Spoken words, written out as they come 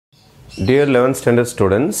Dear 11th standard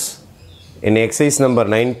students, in exercise number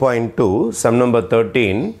 9.2, sum number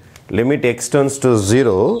 13, limit x turns to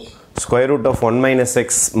 0, square root of 1 minus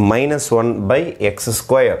x minus 1 by x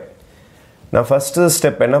square. Now first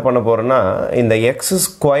step என்ன பண்ண போறேன்னா இந்த x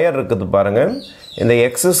square இருக்குது பாருங்க இந்த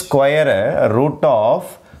x square root of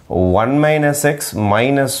 1 minus x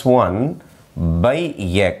minus 1 by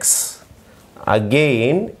x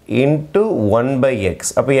again into 1 by x.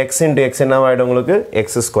 அப்போ x into x என்ன ஆயிடும் உங்களுக்கு x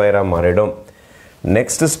square ஆ மாறிடும்.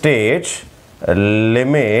 Next stage,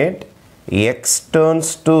 limit x turns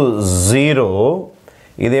to 0.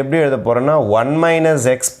 இது எப்படி எழுத போறேன்னா 1 minus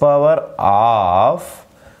x power of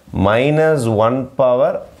minus 1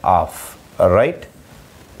 power of, right?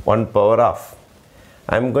 1 power of.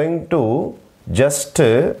 I am going to just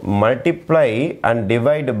multiply and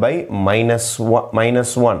divide by minus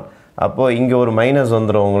 1. அப்போ இங்க ஒரு மைனஸ்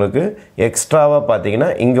வந்துரும் உங்களுக்கு எக்ஸ்ட்ராவா பாத்தீங்கன்னா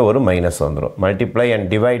இங்க ஒரு மைனஸ் வந்துரும் multiply and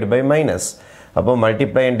divide by minus. அப்போ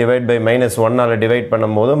multiply and divide by minus 1 ஆல டிவைட்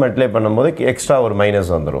பண்ணும்போது மல்டிப்ளை பண்ணும்போது எக்ஸ்ட்ரா ஒரு மைனஸ்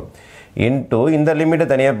வந்துரும் into இந்த லிமிட்டை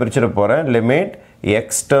தனியா பிரிச்சிர போறேன் limit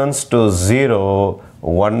x turns to 0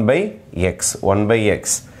 1 by x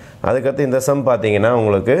அதுக்கு அடுத்து இந்த சம் பாத்தீங்கன்னா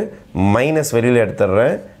உங்களுக்கு மைனஸ் வெளியில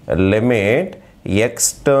எடுத்துறேன் limit x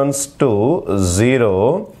turns to 0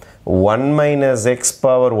 1 minus x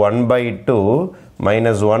power 1 by 2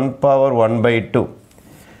 minus 1 power 1 by 2.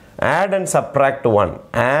 Add and subtract 1.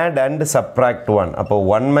 Add and subtract 1. அப்போ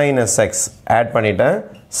 1 minus x add பண்ணிட்டேன்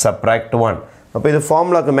subtract 1. அப்போ இது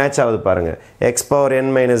ஃபார்முலாக்கு மேட்ச் ஆகுது பாருங்க x power n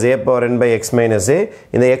minus a power n by x minus a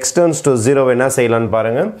இந்த x turns to 0 என்ன செய்யலாம்னு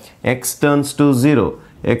பாருங்க x turns to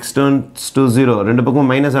 0 ரெண்டு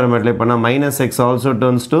பக்கம் மைனஸ் வர மல்டிப்ளை பண்ணா minus x also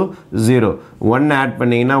turns to 0 1 add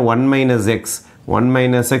பண்ணீங்கன்னா 1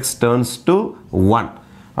 minus x turns to 1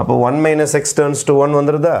 அப்போ 1 minus x turns to 1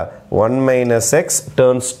 வந்துருதா 1 minus x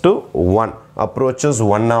turns to 1 approaches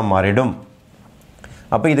 1 ஆ மாறிடும்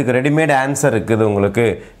அப்போ இதுக்கு ரெடிமேட் ஆன்சர் இருக்குது உங்களுக்கு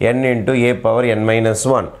n into a power n minus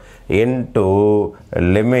 1 into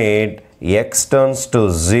limit x turns to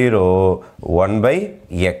 0 1 by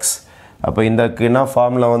x அப்போ இந்தக்கு என்ன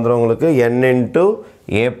formula வந்துரும் உங்களுக்கு n into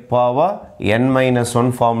a power n minus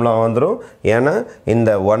 1 formula வந்துரும் ஏனா இந்த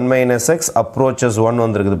 1 minus x approaches 1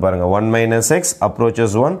 வந்திருக்குது பாருங்க 1 minus x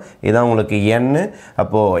approaches 1 இதான் உங்களுக்கு n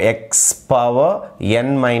அப்போ x power n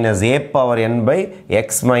minus a power n by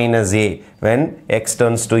x minus a when x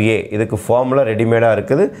turns to a இதுக்கு ஃபார்முலா ரெடிமேடா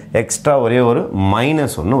இருக்குது எக்ஸ்ட்ரா ஒரே ஒரு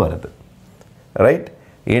மைனஸ் ஒன்னு வருது right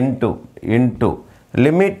into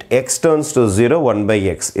limit x turns to 0 1 by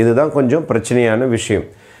x இதுதான் கொஞ்சம் பிரச்சனையான விஷயம்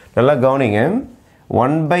நல்லா கவனிங்க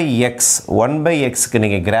 1 by x க்கு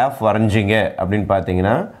நீங்க கிராஃப் வரைஞ்சீங்க அப்படினு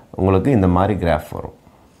பாத்தீங்கன்னா உங்களுக்கு இந்த மாதிரி கிராஃப் வரும்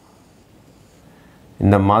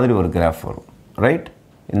இந்த மாதிரி ஒரு கிராஃப் வரும் ரைட்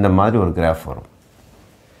இந்த மாதிரி ஒரு கிராஃப் வரும்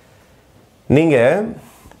நீங்க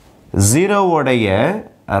 0 உடைய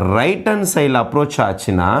ரைட் ஹேண்ட் சைடுல அப்ரோச்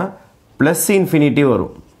ஆச்சுனா பிளஸ் இன்ஃபினிட்டி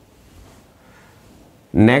வரும்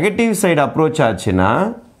நெகட்டிவ் சைடு அப்ரோச் ஆச்சுனா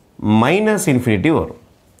மைனஸ் இன்ஃபினிட்டி வரும்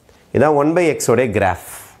இதான் 1 by x உடைய கிராஃப்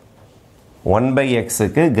 1 by x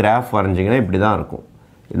க்கு கிராஃப் வரைஞ்சீங்கன்னா இப்படி தான் இருக்கும்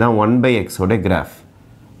இதான் 1 by x உடைய கிராஃப்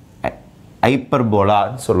ஹைப்பர்போலா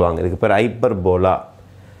சொல்வாங்க இதுக்கு பேர் ஹைப்பர்போலா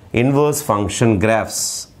இன்வர்ஸ் ஃபங்க்ஷன்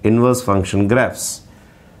கிராஃப்ஸ்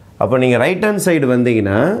அப்போ நீங்க ரைட் ஹேண்ட் சைடு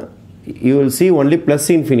வந்தீங்கன்னா you will see only plus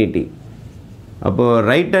infinity அப்போ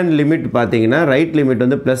ரைட் ஹேண்ட் லிமிட் பாத்தீங்கன்னா ரைட் லிமிட்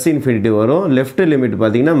வந்து plus infinity வரும் லெஃப்ட் லிமிட்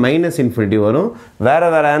பாத்தீங்கன்னா minus infinity வரும் வேற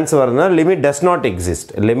answer வரனா limit does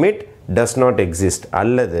not exist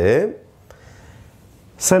அல்லது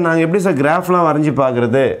சார் நாங்க எப்படி சார் கிராஃப்லாம் வரைஞ்சி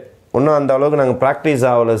பார்க்கிறது இன்னும் அந்த அளவுக்கு நாங்க பிராக்டீஸ்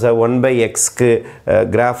ஆவல சார் 1 by x க்கு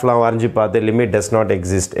கிராஃப்லாம் வரைஞ்சி பார்த்து லிமிட் does not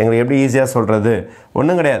exist எங்களுக்கு எப்படி ஈஸியா சொல்றது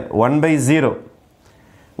ஒண்ணும் கிடையாது 1 by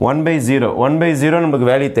 0 நமக்கு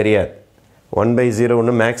வேல்யூ தெரியாது 1 by 0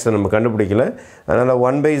 ஒன்னு மேக்ஸ்ல நம்ம கண்டுபிடிக்கல அதனால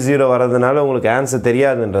 1 by 0 வரதுனால உங்களுக்கு ஆன்சர்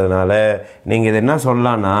தெரியாதுன்றதனால நீங்க இது என்ன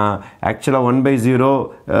சொல்லலாம்னா एक्चुअली 1 by 0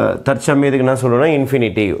 தற்சமயத்துக்கு என்ன சொல்றோம்னா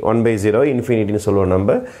இன்ஃபினிட்டி 1 by 0 இன்ஃபினிட்டின்னு சொல்லுவோம்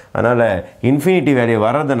நம்ம அதனால இன்ஃபினிட்டி வேல்யூ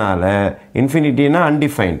வரதுனால இன்ஃபினிட்டினா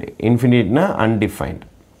undefined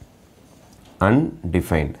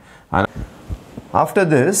after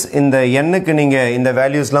this இந்த n க்கு நீங்க இந்த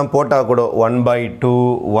வேல்யூஸ்லாம் போட்டா கூட 1 by 2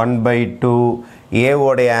 a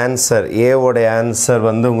ஓட ஆன்சர்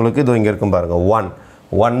வந்து உங்களுக்கு இது இங்க இருக்கும் பாருங்க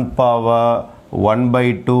 1 power 1 by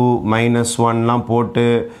 2 minus 1 லாம் போட்டு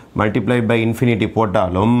multiply by infinity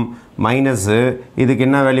போட்டாலும் மைனஸ் இதுக்கு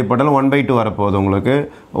என்ன வேல்யூ போட்டாலும் 1 by 2 வர போகுது உங்களுக்கு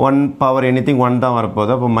 1 power anything 1 தான் வர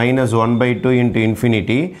போகுது அப்ப minus 1 by 2 into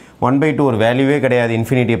infinity 1 by 2 ஒரு வேல்யூவே கிடையாது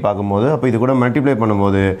infinity பாக்கும்போது அப்ப இது கூட மல்டிப்ளை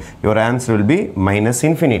பண்ணும்போது your answer will be minus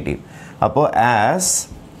infinity அப்போ as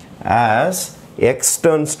x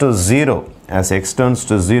turns to 0, as x turns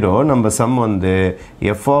to 0, நம்ம sum வந்து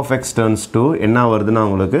f of x turns to என்ன வருதுன்னா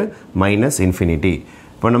உங்களுக்கு minus infinity.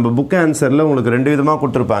 இப்போ நம்ம புக் ஆன்சரில் உங்களுக்கு ரெண்டு விதமாக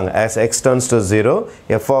கொடுத்துருப்பாங்க. as x turns to 0,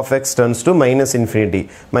 f of x turns to minus infinity.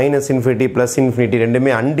 minus infinity plus infinity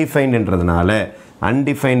ரெண்டுமே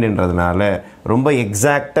undefinedன்றதுனால ரொம்ப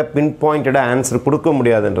எக்ஸாக்டாக பின்பாயிண்டடாக ஆன்சர் கொடுக்க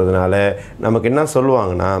முடியாதுன்றதுனால நமக்கு என்ன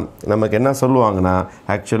சொல்லுவாங்கன்னா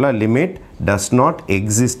ஆக்சுவலாக லிமிட் டஸ் நாட்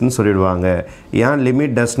எக்ஸிஸ்ட்னு சொல்லிடுவாங்க. ஏன்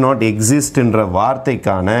லிமிட் டஸ் நாட் எக்ஸிஸ்ட்ன்ற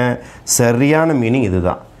வார்த்தைக்கான சரியான மீனிங்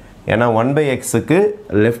இதுதான். ஏன்னா 1/xக்கு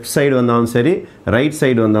லெஃப்ட் சைடு வந்தாலும் சரி ரைட்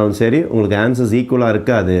சைடு வந்தாலும் சரி உங்களுக்கு ஆன்சர்ஸ் ஈக்குவலாக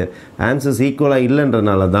இருக்காது. ஆன்சர்ஸ் ஈக்குவலாக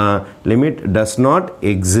இல்லைன்றதுனால தான் லிமிட் டஸ் நாட்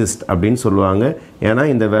எக்ஸிஸ்ட் அப்படின்னு சொல்லுவாங்க. ஏன்னா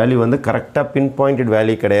இந்த வேல்யூ வந்து கரெக்டாக பின் பாயிண்டட்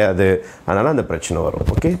வேல்யூ கிடையாது. அதனால் அந்த பிரச்சனை வரும்.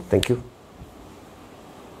 Okay, thank you.